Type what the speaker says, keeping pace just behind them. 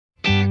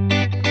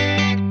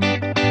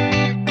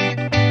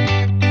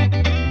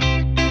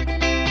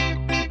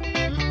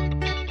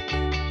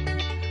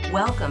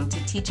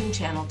Teaching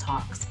Channel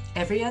Talks.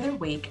 Every other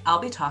week, I'll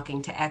be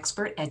talking to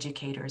expert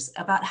educators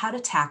about how to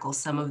tackle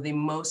some of the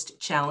most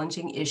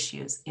challenging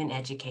issues in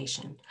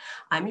education.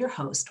 I'm your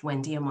host,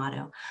 Wendy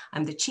Amato.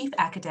 I'm the Chief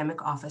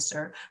Academic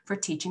Officer for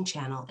Teaching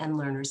Channel and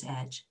Learner's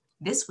Edge.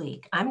 This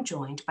week, I'm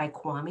joined by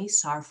Kwame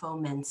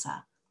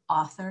Sarfo-Mensah,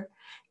 author,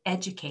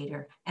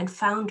 educator, and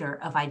founder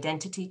of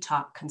Identity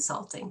Talk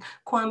Consulting.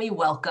 Kwame,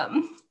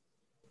 welcome.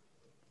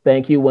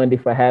 Thank you, Wendy,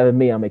 for having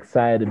me. I'm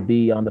excited to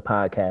be on the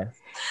podcast.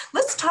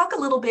 Let's talk a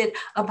little bit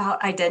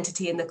about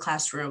identity in the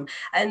classroom.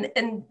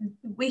 And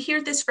we hear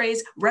this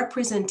phrase,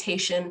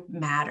 representation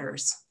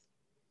matters.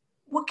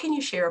 What can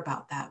you share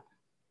about that?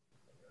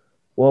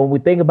 Well, when we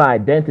think about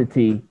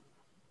identity,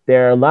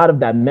 there are a lot of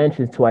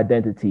dimensions to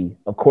identity.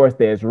 Of course,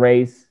 there's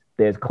race,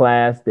 there's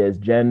class, there's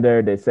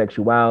gender, there's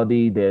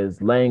sexuality,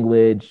 there's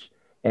language,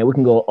 and we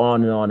can go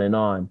on and on and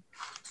on.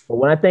 But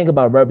when I think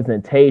about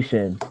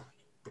representation,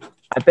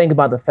 I think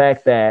about the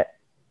fact that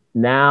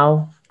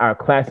now our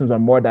classrooms are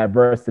more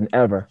diverse than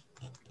ever.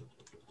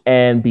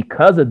 And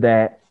because of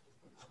that,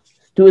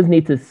 students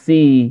need to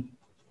see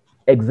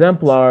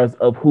exemplars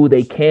of who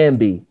they can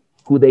be,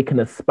 who they can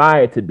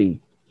aspire to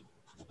be.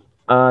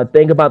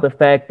 Think about the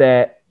fact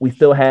that we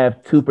still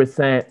have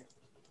 2%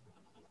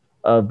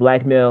 of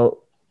Black male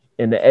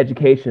in the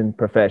education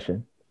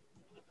profession.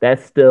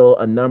 That's still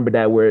a number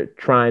that we're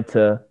trying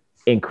to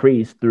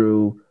increase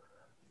through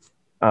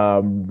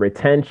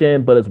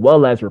retention, but as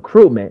well as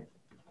recruitment.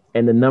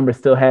 And the number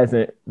still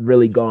hasn't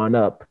really gone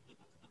up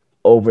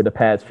over the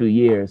past few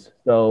years.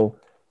 So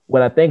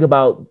when I think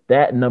about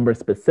that number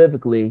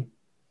specifically,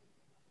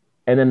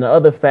 and then the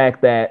other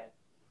fact that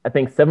I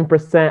think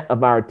 7%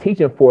 of our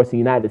teaching force in the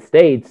United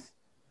States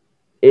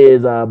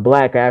is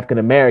Black or African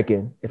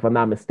American, if I'm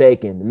not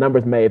mistaken. The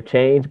numbers may have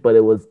changed, but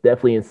it was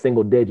definitely in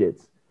single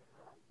digits.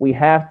 We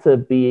have to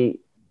be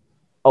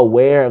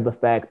aware of the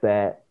fact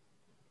that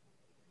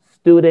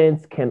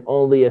students can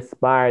only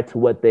aspire to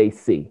what they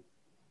see.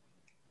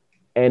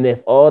 And if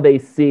all they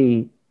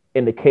see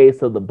in the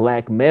case of the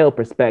Black male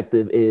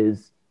perspective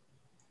is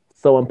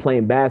someone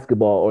playing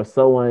basketball or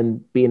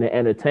someone being an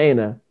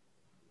entertainer,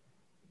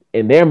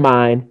 in their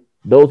mind,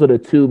 those are the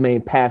two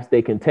main paths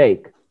they can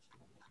take.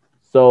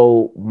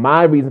 So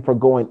my reason for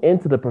going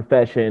into the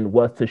profession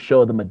was to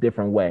show them a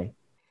different way.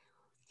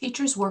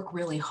 Teachers work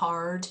really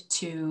hard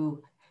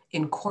to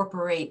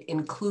incorporate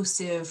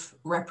inclusive,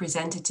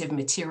 representative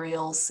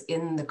materials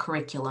in the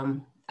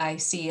curriculum. I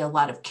see a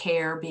lot of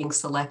care being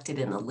selected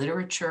in the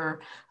literature,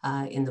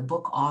 in the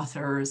book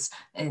authors,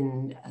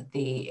 and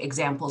the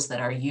examples that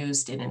are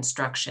used in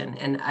instruction.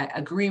 And I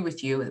agree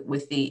with you,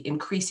 with the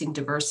increasing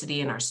diversity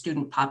in our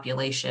student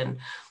population,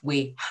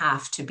 we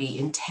have to be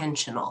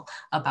intentional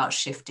about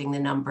shifting the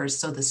numbers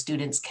so the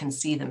students can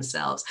see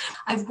themselves.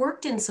 I've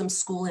worked in some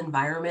school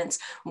environments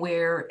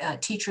where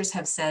teachers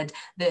have said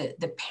that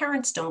the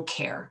parents don't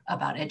care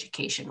about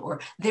education,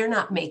 or they're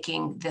not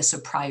making this a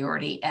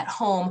priority at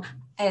home.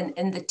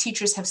 And the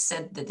teachers have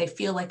said that they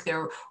feel like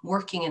they're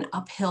working an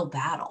uphill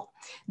battle.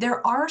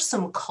 There are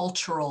some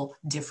cultural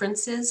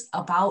differences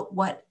about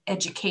what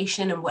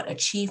education and what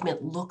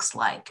achievement looks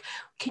like.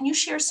 Can you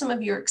share some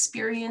of your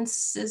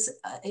experiences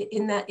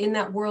in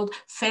that world,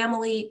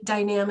 family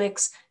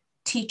dynamics,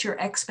 teacher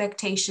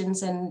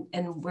expectations, and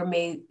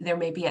there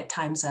may be at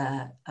times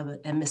a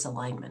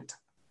misalignment?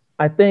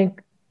 I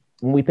think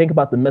when we think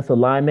about the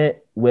misalignment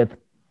with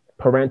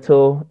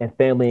parental and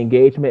family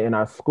engagement in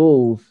our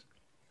schools,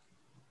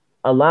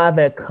 a lot of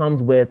that comes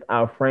with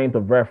our frames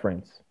of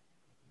reference.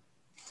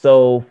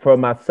 So for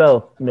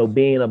myself,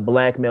 being a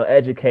Black male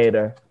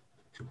educator,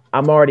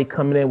 I'm already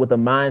coming in with a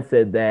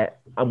mindset that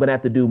I'm going to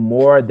have to do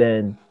more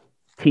than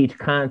teach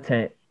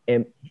content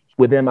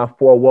within my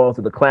four walls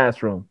of the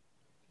classroom.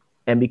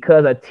 And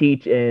because I've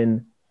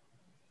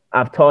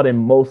taught in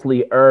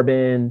mostly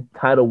urban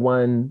Title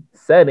I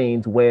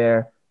settings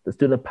where the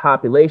student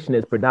population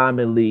is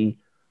predominantly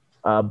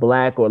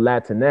Black or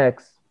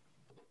Latinx,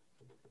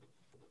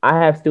 I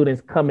have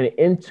students coming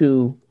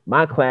into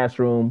my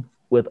classroom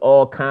with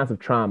all kinds of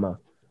trauma.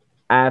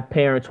 I have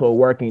parents who are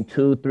working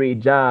 2, 3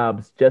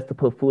 jobs just to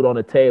put food on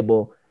the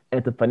table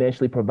and to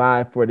financially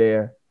provide for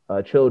their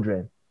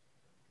children.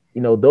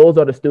 Those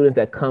are the students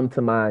that come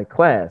to my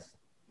class.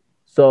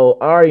 So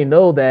I already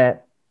know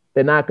that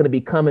they're not going to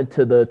be coming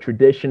to the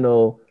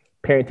traditional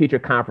parent-teacher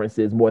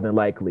conferences more than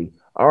likely.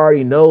 I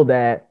already know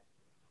that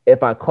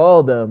if I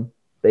call them,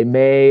 they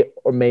may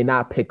or may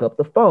not pick up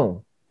the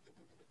phone.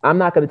 I'm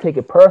not going to take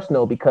it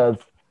personal because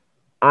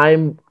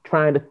I'm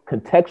trying to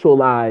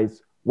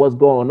contextualize what's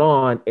going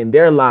on in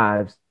their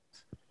lives.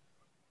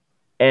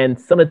 And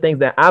some of the things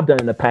that I've done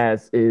in the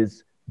past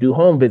is do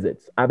home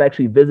visits. I've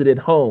actually visited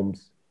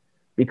homes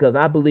because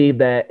I believe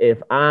that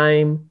if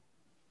I'm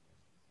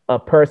a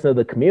person of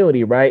the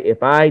community, right?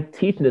 If I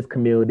teach in this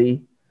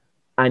community,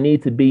 I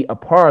need to be a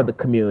part of the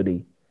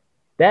community.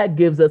 That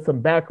gives us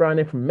some background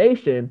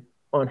information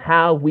on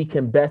how we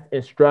can best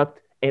instruct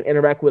and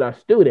interact with our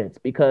students.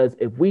 Because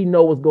if we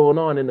know what's going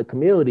on in the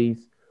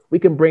communities, we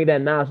can bring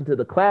that knowledge into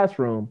the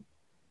classroom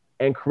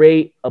and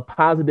create a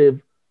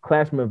positive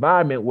classroom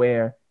environment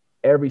where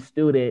every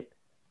student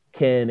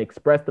can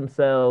express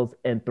themselves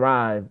and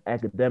thrive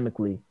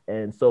academically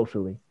and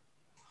socially.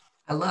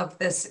 I love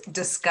this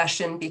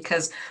discussion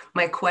because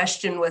my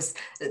question was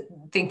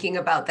thinking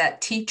about that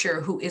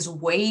teacher who is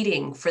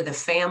waiting for the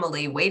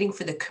family, waiting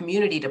for the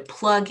community to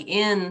plug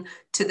in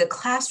to the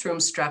classroom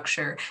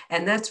structure.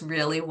 And that's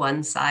really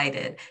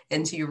one-sided.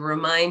 And so you're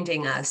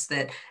reminding us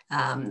that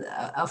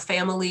a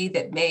family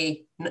that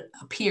may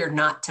appear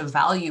not to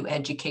value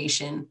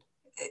education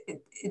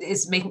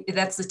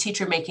that's the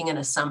teacher making an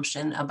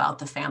assumption about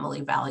the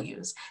family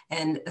values.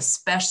 And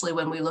especially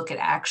when we look at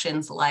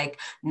actions like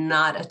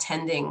not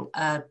attending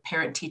a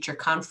parent-teacher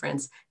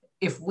conference,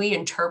 if we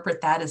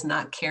interpret that as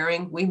not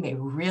caring, we may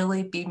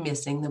really be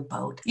missing the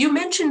boat. You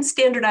mentioned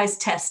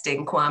standardized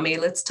testing, Kwame.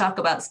 Let's talk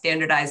about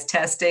standardized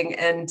testing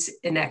and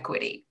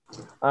inequity.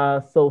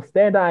 So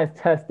standardized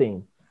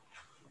testing,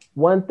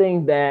 one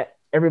thing that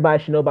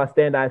everybody should know about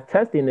standardized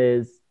testing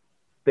is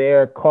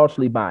they're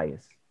culturally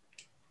biased.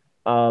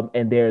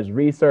 And there's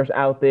research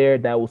out there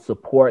that will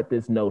support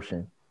this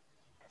notion.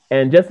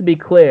 And just to be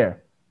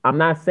clear, I'm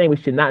not saying we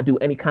should not do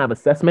any kind of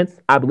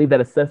assessments. I believe that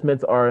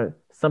assessments are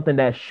something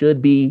that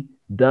should be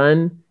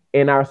done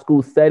in our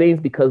school settings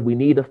because we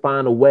need to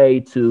find a way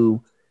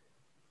to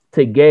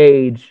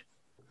gauge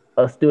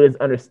a student's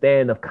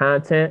understanding of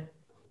content.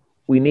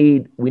 We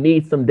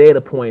need some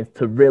data points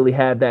to really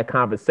have that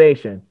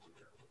conversation,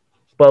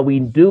 but we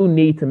do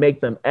need to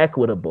make them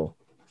equitable.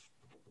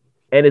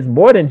 And it's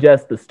more than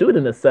just the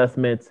student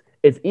assessments,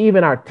 it's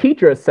even our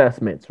teacher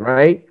assessments,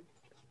 right?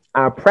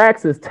 Our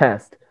praxis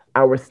test,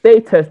 our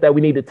state test that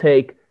we need to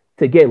take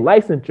to get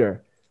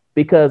licensure.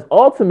 Because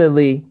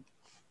ultimately,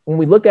 when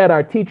we look at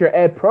our teacher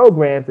ed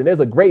programs, and there's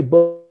a great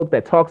book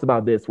that talks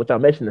about this, which I'll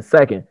mention in a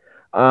second,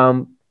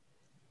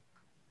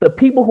 the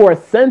people who are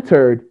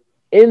centered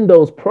in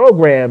those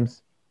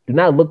programs do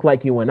not look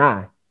like you and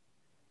I.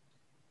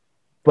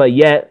 But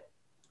yet,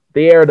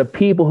 they are the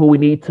people who we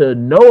need to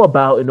know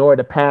about in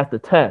order to pass the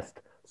test.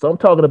 So I'm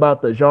talking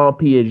about the Jean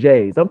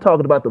Piagets. I'm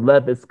talking about the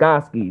Lev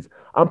Vygotsky's.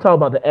 I'm talking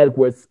about the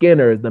Edward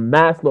Skinners, the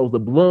Maslows, the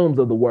Blooms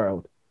of the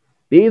world.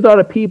 These are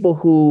the people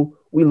who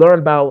we learn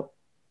about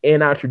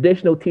in our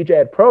traditional teacher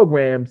ed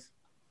programs.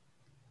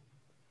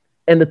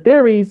 And the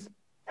theories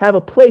have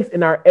a place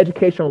in our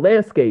educational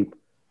landscape.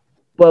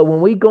 But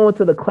when we go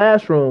into the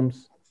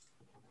classrooms,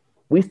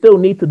 we still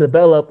need to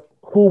develop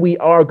who we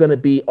are going to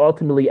be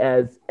ultimately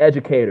as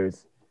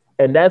educators.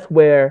 And that's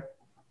where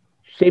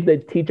shape the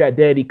teacher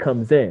identity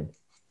comes in,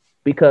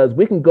 because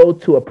we can go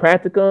to a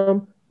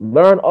practicum,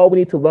 learn all we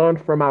need to learn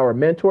from our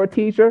mentor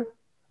teacher.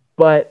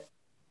 But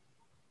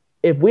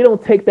if we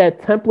don't take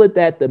that template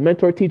that the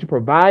mentor teacher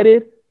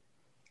provided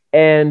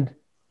and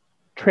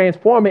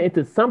transform it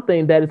into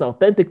something that is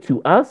authentic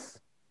to us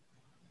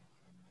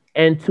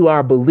and to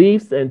our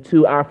beliefs and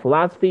to our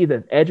philosophies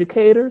as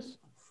educators,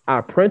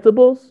 our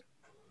principles,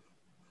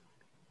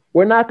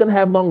 we're not going to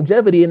have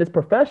longevity in this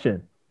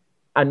profession.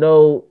 I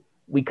know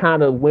we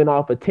kind of went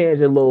off a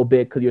tangent a little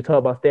bit because you're talking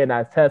about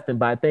standardized testing,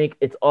 but I think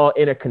it's all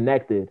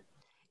interconnected.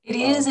 It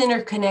is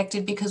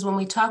interconnected because when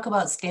we talk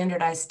about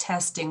standardized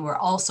testing, we're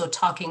also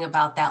talking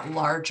about that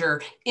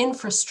larger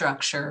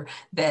infrastructure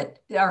that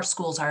our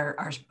schools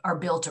are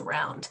built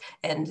around.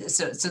 And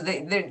so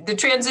the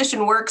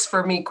transition works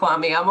for me,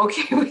 Kwame. I'm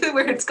okay with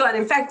where it's gone.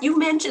 In fact, you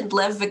mentioned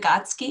Lev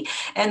Vygotsky,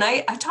 and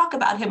I talk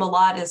about him a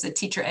lot as a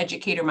teacher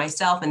educator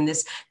myself, and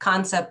this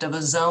concept of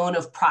a zone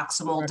of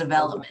proximal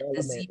development.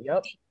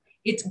 Yep.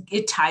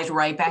 It ties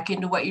right back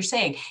into what you're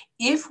saying.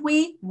 If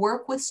we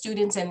work with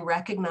students and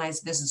recognize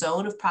this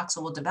zone of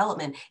proximal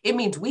development, it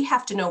means we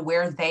have to know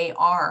where they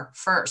are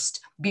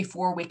first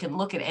before we can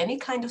look at any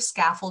kind of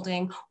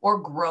scaffolding or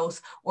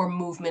growth or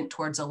movement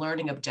towards a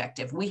learning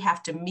objective. We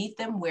have to meet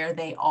them where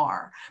they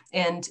are.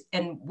 And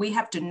we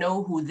have to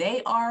know who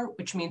they are,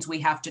 which means we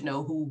have to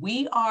know who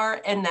we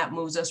are. And that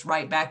moves us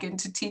right back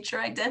into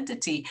teacher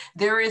identity.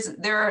 There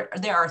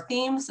are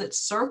themes that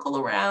circle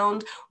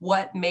around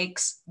what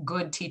makes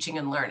good teaching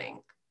and learning.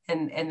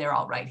 And they're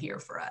all right here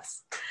for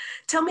us.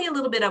 Tell me a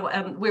little bit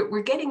of,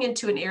 we're getting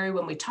into an area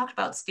when we talk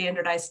about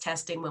standardized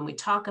testing, when we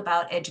talk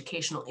about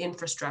educational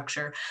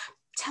infrastructure.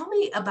 Tell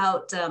me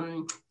about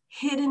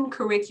hidden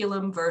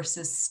curriculum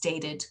versus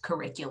stated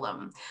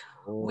curriculum.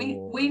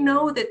 We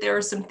know that there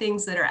are some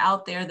things that are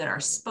out there that are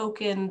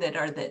spoken, that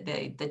are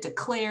the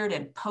declared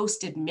and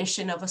posted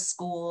mission of a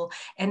school.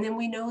 And then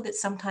we know that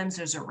sometimes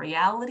there's a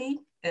reality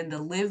and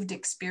the lived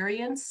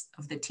experience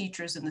of the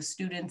teachers and the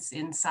students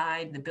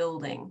inside the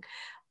building.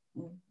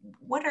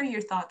 What are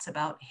your thoughts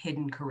about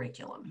hidden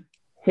curriculum?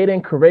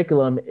 Hidden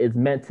curriculum is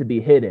meant to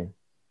be hidden.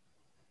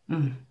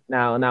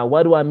 Now,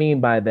 what do I mean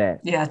by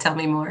that? Yeah, tell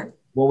me more.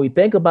 When we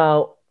think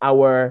about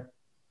our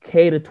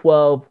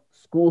K-12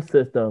 school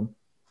system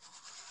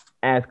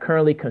as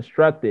currently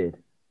constructed,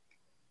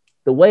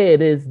 the way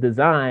it is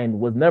designed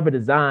was never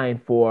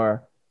designed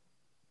for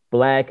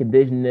Black,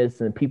 Indigenous,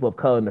 and people of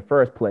color in the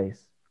first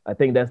place. I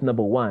think that's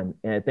number one.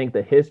 And I think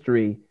the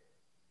history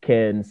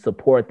can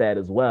support that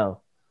as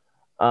well.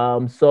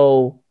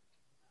 So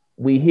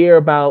we hear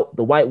about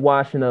the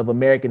whitewashing of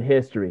American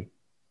history.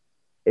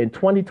 In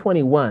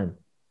 2021,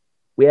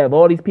 we have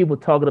all these people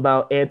talking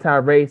about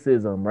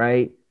anti-racism,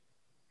 right?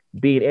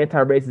 Being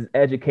anti-racist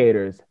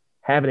educators,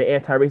 having an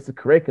anti-racist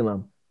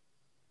curriculum.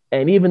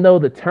 And even though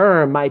the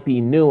term might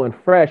be new and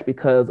fresh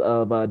because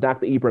of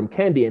Dr. Ibram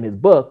Kendi in his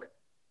book,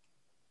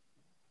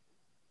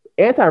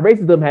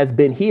 anti-racism has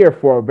been here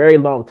for a very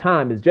long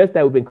time. It's just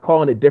that we've been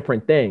calling it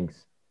different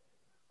things.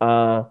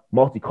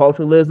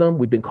 Multiculturalism,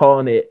 we've been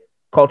calling it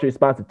culturally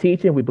responsive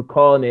teaching. We've been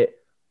calling it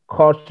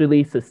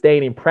culturally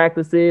sustaining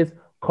practices,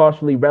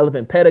 culturally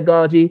relevant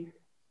pedagogy.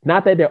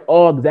 Not that they're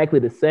all exactly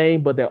the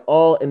same, but they're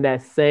all in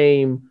that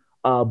same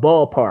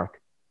ballpark.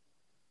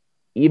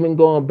 Even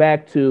going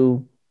back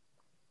to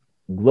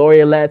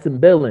Gloria Ladson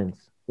Billings,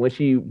 when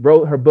she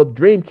wrote her book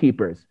Dream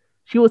Keepers,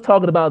 she was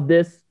talking about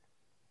this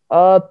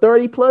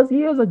 30 plus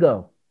years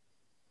ago.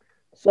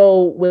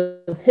 So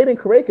with hidden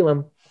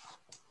curriculum,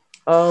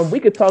 we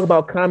could talk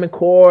about Common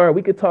Core,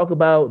 we could talk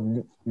about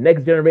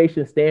next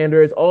generation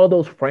standards, all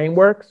those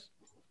frameworks.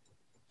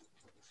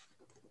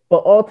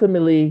 But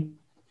ultimately,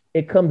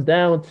 it comes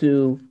down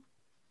to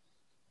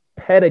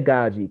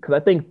pedagogy, because I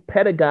think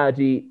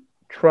pedagogy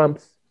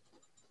trumps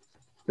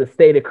the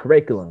stated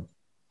curriculum.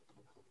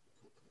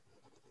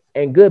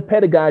 And good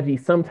pedagogy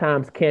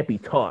sometimes can't be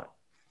taught.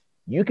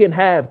 You can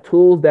have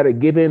tools that are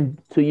given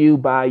to you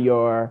by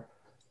your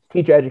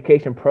teacher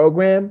education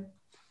program,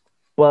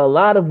 but a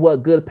lot of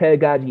what good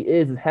pedagogy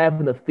is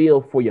having a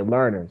feel for your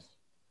learners.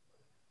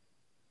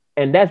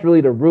 And that's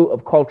really the root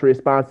of culturally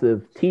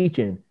responsive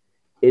teaching,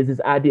 is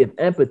this idea of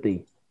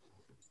empathy.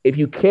 If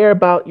you care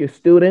about your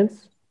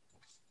students,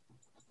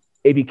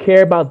 if you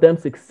care about them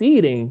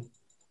succeeding,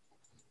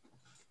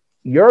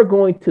 you're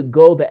going to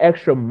go the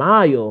extra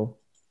mile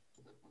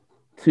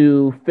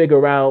to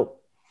figure out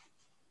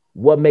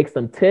what makes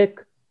them tick,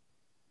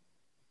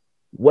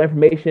 what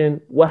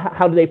information,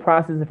 how do they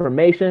process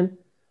information,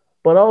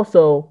 but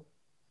also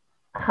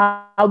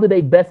how do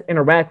they best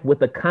interact with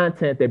the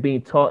content they're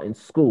being taught in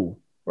school,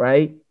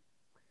 right?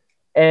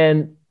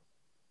 And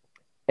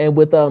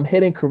with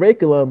hidden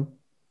curriculum,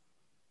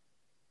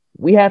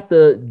 we have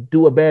to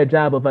do a better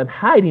job of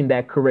unhiding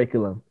that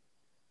curriculum.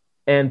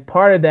 And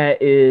part of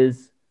that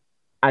is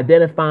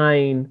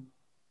identifying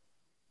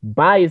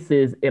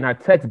biases in our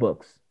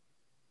textbooks,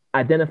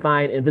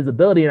 identifying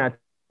invisibility in our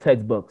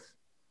textbooks,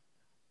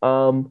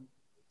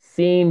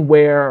 seeing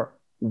where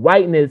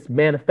whiteness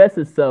manifests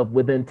itself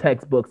within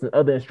textbooks and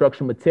other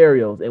instructional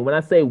materials. And when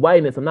I say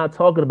whiteness, I'm not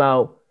talking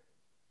about,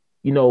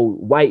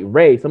 white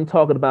race. I'm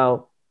talking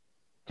about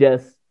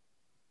just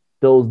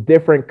those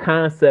different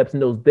concepts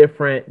and those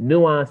different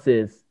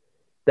nuances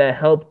that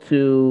help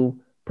to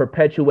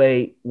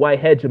perpetuate white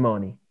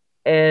hegemony.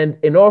 And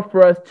in order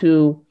for us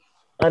to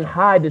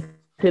unhide this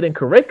hidden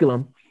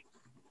curriculum,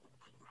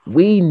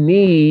 we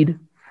need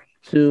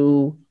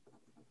to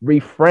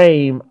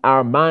reframe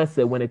our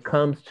mindset when it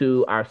comes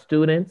to our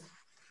students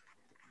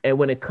and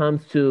when it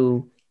comes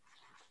to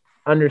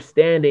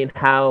understanding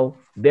how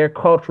their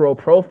cultural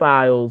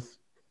profiles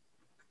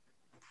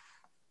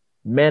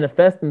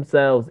manifest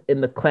themselves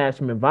in the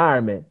classroom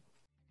environment.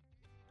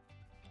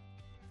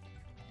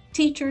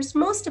 Teachers,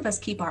 most of us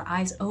keep our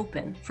eyes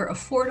open for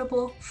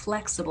affordable,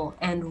 flexible,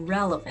 and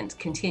relevant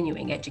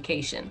continuing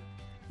education.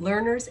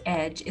 Learner's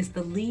Edge is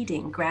the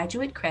leading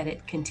graduate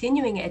credit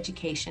continuing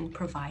education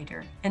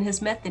provider and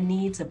has met the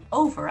needs of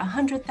over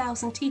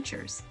 100,000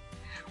 teachers.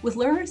 With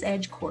Learner's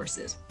Edge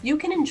courses, you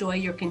can enjoy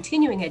your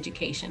continuing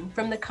education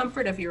from the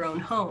comfort of your own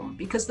home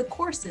because the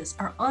courses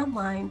are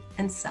online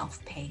and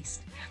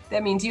self-paced.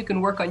 That means you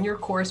can work on your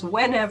course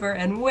whenever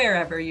and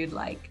wherever you'd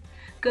like.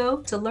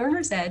 Go to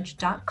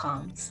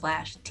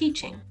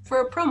learnersedge.com/teaching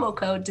for a promo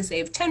code to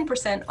save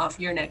 10% off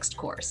your next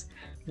course.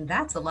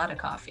 That's a lot of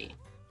coffee.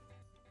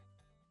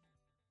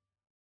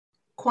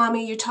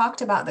 Kwame, you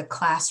talked about the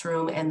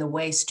classroom and the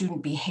way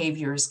student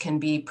behaviors can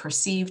be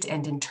perceived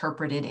and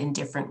interpreted in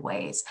different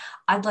ways.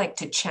 I'd like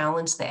to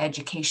challenge the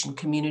education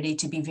community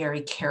to be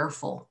very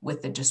careful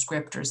with the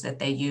descriptors that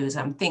they use.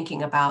 I'm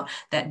thinking about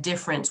that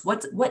difference.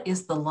 What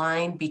is the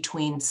line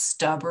between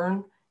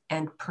stubborn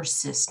and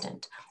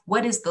persistent?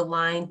 What is the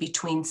line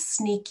between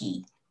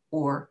sneaky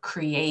or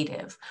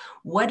creative?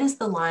 What is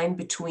the line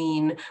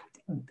between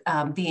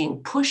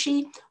being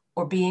pushy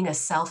or being a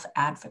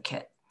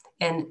self-advocate?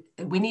 And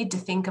we need to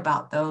think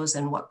about those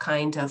and what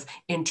kind of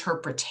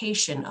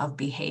interpretation of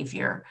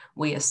behavior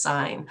we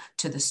assign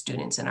to the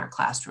students in our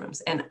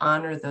classrooms and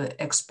honor the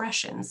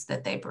expressions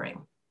that they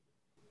bring.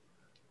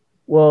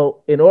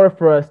 Well, in order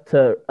for us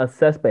to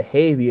assess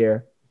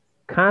behavior,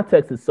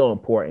 context is so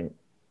important.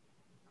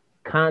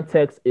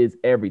 Context is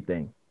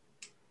everything.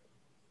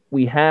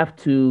 We have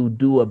to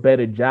do a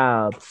better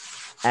job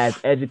as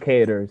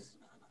educators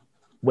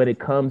when it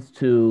comes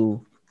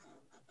to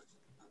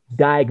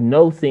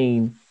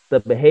diagnosing the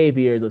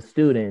behaviors of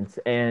students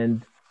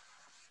and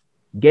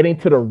getting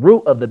to the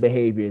root of the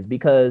behaviors.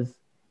 Because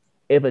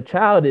if a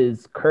child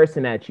is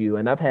cursing at you,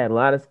 and I've had a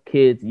lot of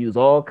kids use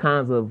all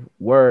kinds of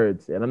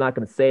words, and I'm not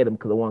going to say them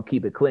because I want to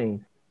keep it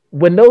clean.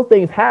 When those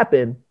things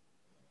happen,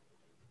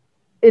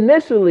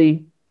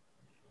 initially,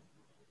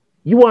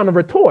 you want to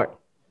retort.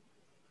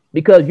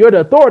 because you're the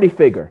authority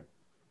figure.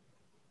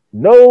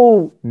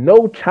 No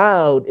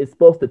child is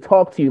supposed to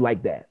talk to you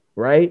like that,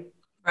 right?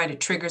 Right. It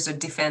triggers a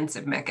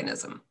defensive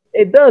mechanism.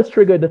 It does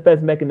trigger a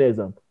defense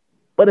mechanism.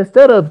 But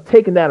instead of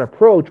taking that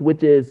approach,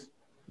 which is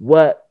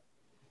what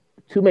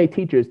too many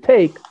teachers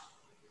take,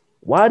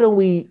 why don't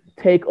we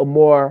take a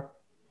more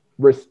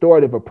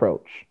restorative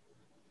approach?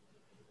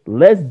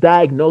 Let's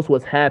diagnose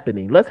what's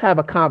happening. Let's have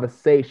a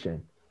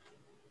conversation.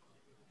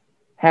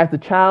 Has the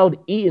child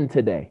eaten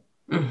today?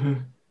 Mm-hmm.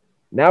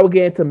 Now we're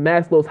getting to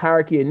Maslow's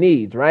hierarchy of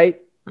needs,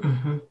 right?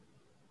 Mm-hmm.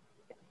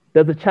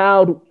 Does the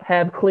child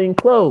have clean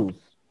clothes?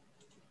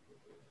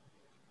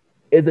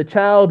 Is the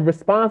child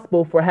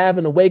responsible for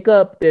having to wake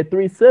up their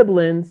 3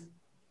 siblings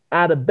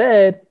out of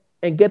bed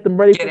and get them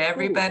ready? Get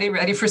everybody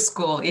ready for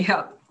school.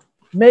 Yep.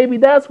 Maybe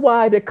that's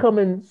why they're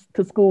coming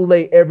to school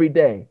late every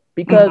day,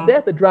 because they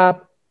have to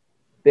drop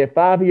their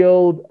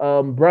 5-year-old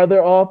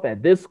brother off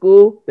at this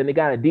school. Then they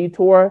got a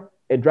detour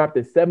and drop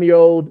their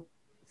 7-year-old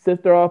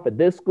sister off at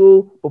this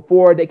school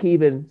before they can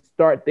even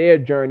start their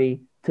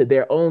journey to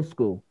their own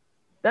school.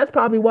 That's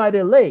probably why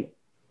they're late.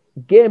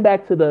 Getting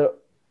back to the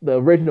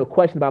original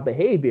question about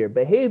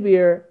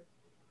behavior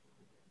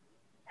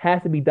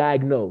has to be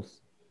diagnosed.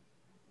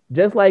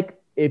 Just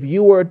like if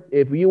you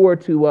were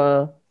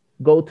to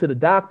go to the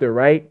doctor,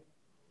 right?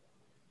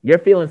 You're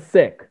feeling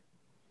sick.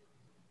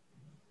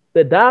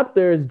 The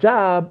doctor's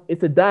job is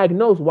to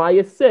diagnose why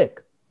you're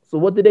sick. So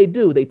what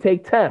do? They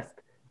take tests.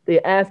 They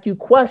ask you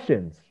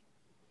questions,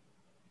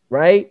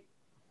 right?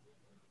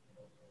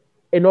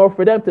 In order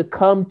for them to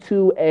come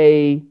to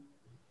a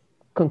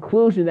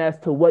conclusion as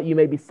to what you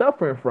may be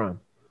suffering from.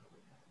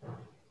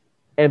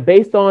 And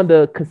based on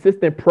the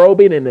consistent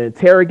probing and the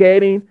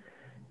interrogating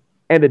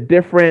and the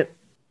different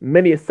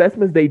many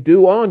assessments they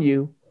do on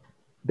you,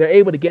 they're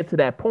able to get to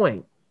that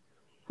point.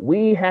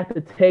 We have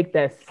to take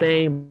that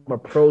same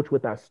approach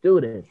with our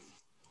students.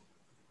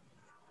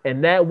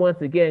 And that,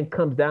 once again,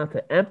 comes down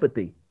to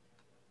empathy.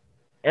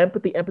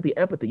 Empathy.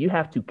 You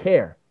have to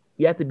care.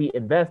 You have to be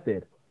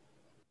invested.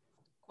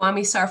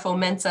 Kwame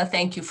Sarfo-Mensah,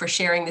 thank you for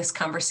sharing this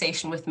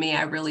conversation with me.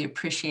 I really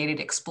appreciated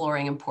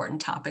exploring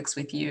important topics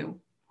with you.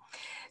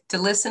 To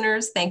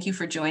listeners, thank you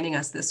for joining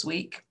us this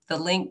week. The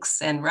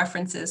links and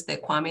references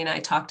that Kwame and I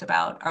talked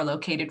about are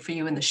located for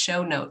you in the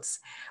show notes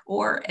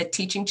or at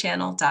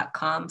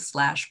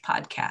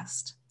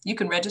teachingchannel.com/podcast. You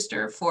can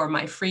register for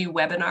my free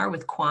webinar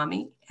with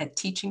Kwame at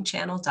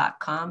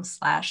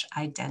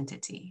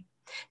teachingchannel.com/identity.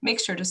 Make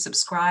sure to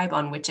subscribe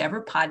on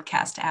whichever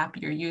podcast app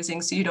you're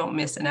using so you don't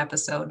miss an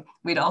episode.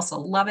 We'd also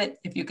love it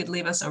if you could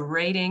leave us a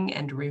rating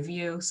and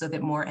review so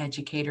that more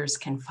educators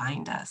can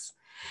find us.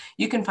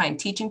 You can find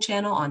Teaching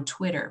Channel on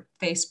Twitter,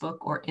 Facebook,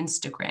 or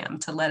Instagram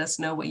to let us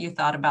know what you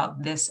thought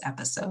about this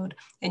episode.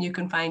 And you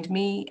can find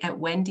me at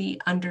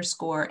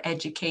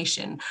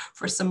Wendy_education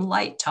for some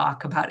light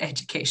talk about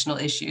educational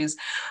issues.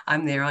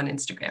 I'm there on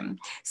Instagram.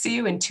 See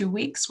you in 2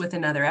 weeks with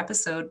another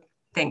episode.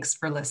 Thanks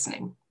for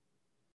listening.